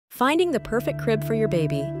Finding the perfect crib for your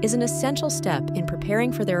baby is an essential step in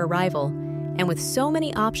preparing for their arrival, and with so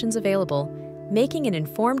many options available, making an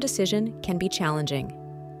informed decision can be challenging.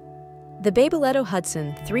 The Babyletto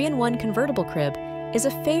Hudson 3-in-1 Convertible Crib is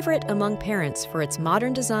a favorite among parents for its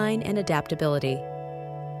modern design and adaptability.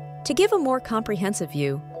 To give a more comprehensive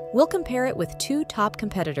view, we'll compare it with two top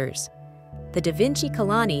competitors, the DaVinci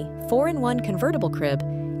Kalani 4-in-1 Convertible Crib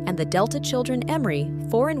and the Delta Children Emery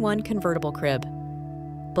 4-in-1 Convertible Crib.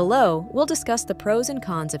 Below, we'll discuss the pros and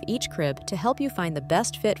cons of each crib to help you find the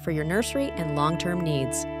best fit for your nursery and long-term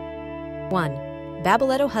needs. 1.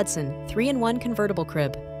 Babyletto Hudson 3-in-1 Convertible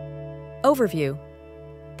Crib. Overview.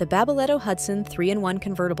 The Babyletto Hudson 3-in-1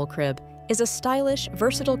 Convertible Crib is a stylish,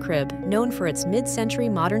 versatile crib known for its mid-century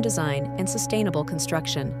modern design and sustainable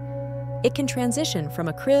construction. It can transition from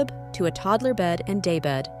a crib to a toddler bed and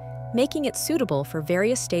daybed, making it suitable for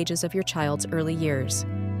various stages of your child's early years.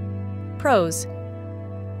 Pros.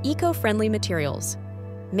 Eco-friendly materials.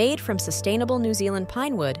 Made from sustainable New Zealand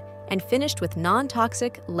pine wood and finished with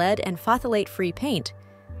non-toxic lead and phthalate-free paint,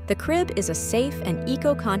 the crib is a safe and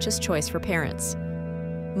eco-conscious choice for parents.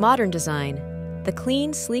 Modern design. The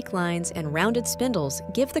clean, sleek lines and rounded spindles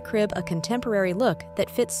give the crib a contemporary look that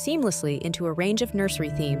fits seamlessly into a range of nursery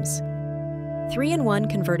themes. 3-in-1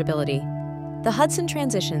 convertibility. The Hudson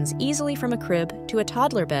transitions easily from a crib to a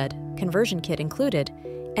toddler bed, conversion kit included,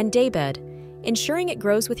 and daybed, ensuring it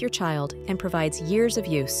grows with your child and provides years of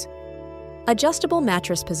use. Adjustable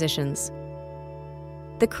mattress positions.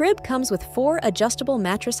 The crib comes with 4 adjustable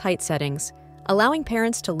mattress height settings, allowing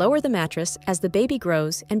parents to lower the mattress as the baby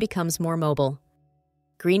grows and becomes more mobile.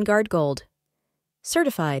 GreenGuard Gold.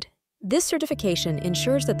 Certified. This certification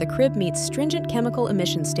ensures that the crib meets stringent chemical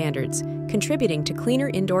emission standards, contributing to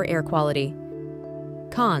cleaner indoor air quality.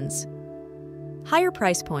 Cons. Higher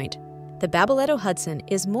price point. The Babyletto Hudson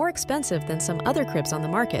is more expensive than some other cribs on the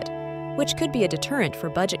market, which could be a deterrent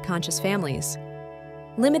for budget-conscious families.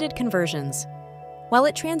 Limited conversions. While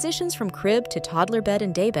it transitions from crib to toddler bed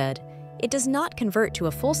and daybed, it does not convert to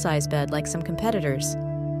a full-size bed like some competitors.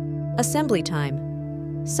 Assembly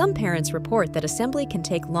time. Some parents report that assembly can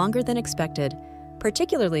take longer than expected,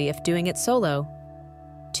 particularly if doing it solo.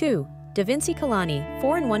 2. DaVinci Kalani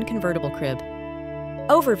 4-in-1 Convertible Crib.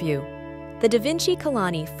 Overview. The DaVinci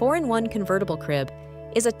Kalani 4-in-1 Convertible Crib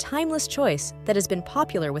is a timeless choice that has been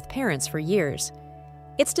popular with parents for years.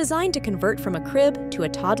 It's designed to convert from a crib to a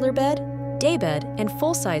toddler bed, daybed, and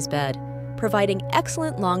full-size bed, providing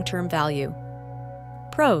excellent long-term value.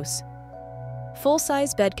 Pros.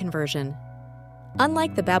 Full-size bed conversion.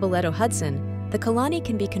 Unlike the Babyletto Hudson, the Kalani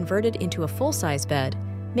can be converted into a full-size bed,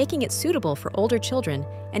 making it suitable for older children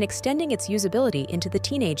and extending its usability into the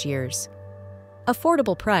teenage years.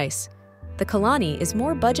 Affordable price. The Kalani is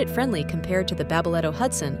more budget-friendly compared to the Babyletto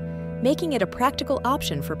Hudson, making it a practical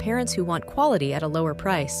option for parents who want quality at a lower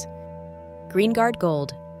price. GreenGuard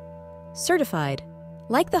Gold. Certified.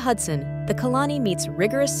 Like the Hudson, the Kalani meets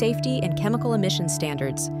rigorous safety and chemical emission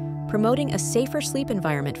standards, promoting a safer sleep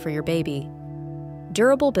environment for your baby.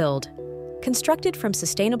 Durable build. Constructed from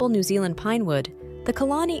sustainable New Zealand pine wood, the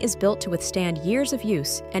Kalani is built to withstand years of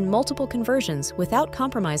use and multiple conversions without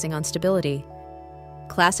compromising on stability.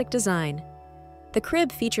 Classic design. The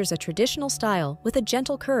crib features a traditional style with a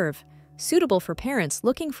gentle curve, suitable for parents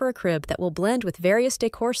looking for a crib that will blend with various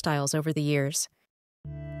decor styles over the years.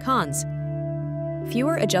 Cons.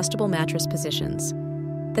 Fewer adjustable mattress positions.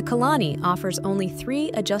 The Kalani offers only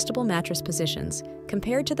 3 adjustable mattress positions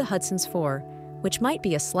compared to the Hudson's 4, which might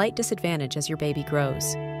be a slight disadvantage as your baby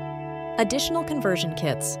grows. Additional conversion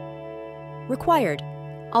kits. Required.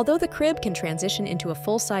 Although the crib can transition into a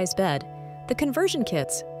full-size bed, the conversion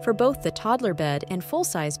kits for both the toddler bed and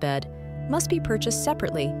full-size bed must be purchased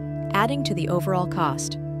separately, adding to the overall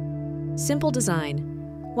cost. Simple design.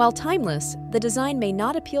 While timeless, the design may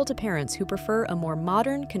not appeal to parents who prefer a more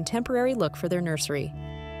modern, contemporary look for their nursery.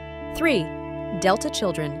 3. Delta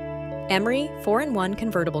Children Emery 4-in-1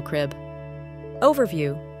 Convertible Crib.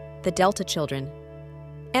 Overview. The Delta Children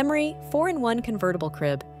Emery 4-in-1 Convertible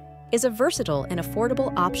Crib is a versatile and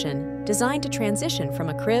affordable option designed to transition from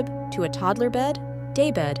a crib to a toddler bed,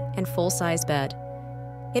 daybed, and full-size bed.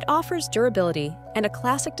 It offers durability and a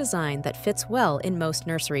classic design that fits well in most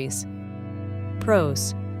nurseries.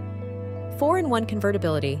 Pros. 4-in-1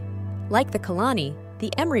 convertibility. Like the Kalani,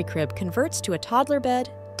 the Emery crib converts to a toddler bed,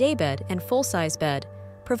 daybed, and full-size bed,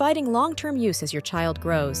 providing long-term use as your child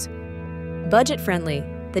grows. Budget-friendly,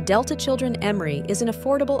 the Delta Children Emery is an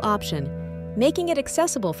affordable option, making it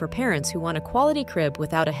accessible for parents who want a quality crib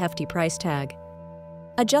without a hefty price tag.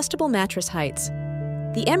 Adjustable mattress heights.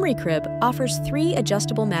 The Emery crib offers 3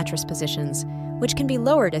 adjustable mattress positions, which can be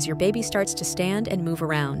lowered as your baby starts to stand and move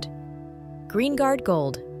around. Green Guard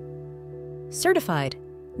Gold. Certified.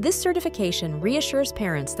 This certification reassures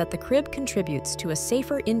parents that the crib contributes to a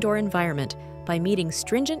safer indoor environment by meeting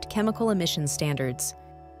stringent chemical emissions standards.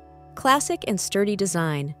 Classic and sturdy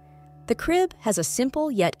design. The crib has a simple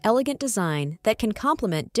yet elegant design that can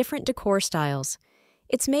complement different decor styles.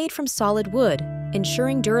 It's made from solid wood,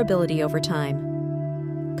 ensuring durability over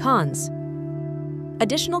time. Cons.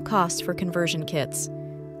 Additional costs for conversion kits.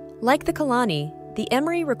 Like the Kalani, the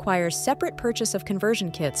Emery requires separate purchase of conversion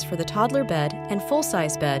kits for the toddler bed and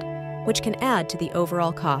full-size bed, which can add to the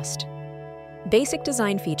overall cost. Basic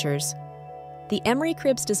design features. The Emery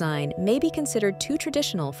crib's design may be considered too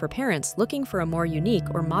traditional for parents looking for a more unique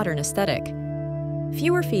or modern aesthetic.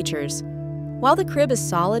 Fewer features. While the crib is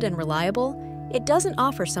solid and reliable, it doesn't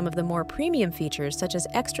offer some of the more premium features such as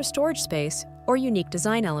extra storage space or unique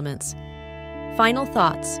design elements. Final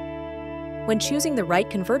thoughts. When choosing the right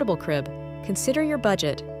convertible crib, consider your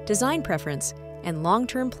budget, design preference, and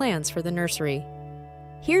long-term plans for the nursery.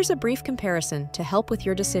 Here's a brief comparison to help with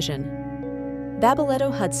your decision.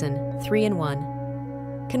 Babyletto Hudson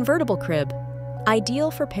 3-in-1. Convertible crib,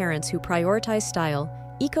 ideal for parents who prioritize style,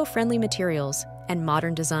 eco-friendly materials, and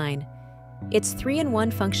modern design. Its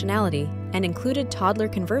 3-in-1 functionality and included toddler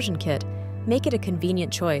conversion kit make it a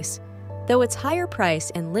convenient choice, though its higher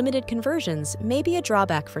price and limited conversions may be a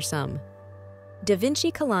drawback for some. Da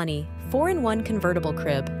Vinci Kalani 4-in-1 Convertible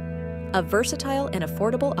Crib, a versatile and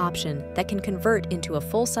affordable option that can convert into a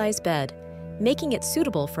full-size bed, making it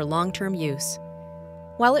suitable for long-term use.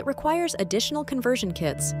 While it requires additional conversion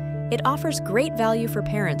kits, it offers great value for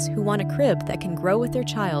parents who want a crib that can grow with their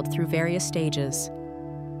child through various stages.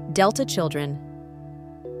 Delta Children.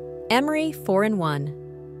 Emery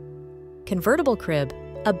 4-in-1. Convertible Crib,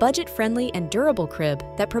 a budget-friendly and durable crib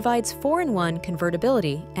that provides 4-in-1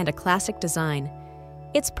 convertibility and a classic design.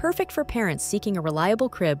 It's perfect for parents seeking a reliable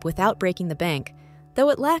crib without breaking the bank, though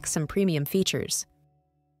it lacks some premium features.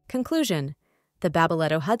 Conclusion. The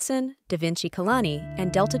Babyletto Hudson, Da Vinci Kalani,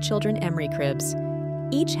 and Delta Children Emery cribs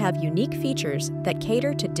each have unique features that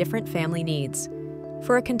cater to different family needs.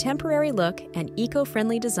 For a contemporary look and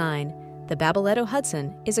eco-friendly design, the Babyletto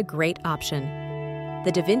Hudson is a great option.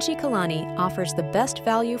 The Da Vinci Kalani offers the best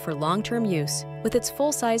value for long-term use with its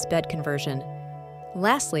full-size bed conversion.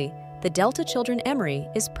 Lastly, the Delta Children Emery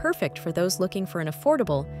is perfect for those looking for an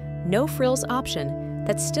affordable, no-frills option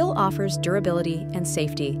that still offers durability and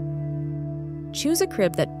safety. Choose a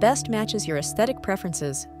crib that best matches your aesthetic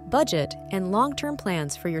preferences, budget, and long-term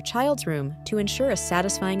plans for your child's room to ensure a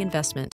satisfying investment.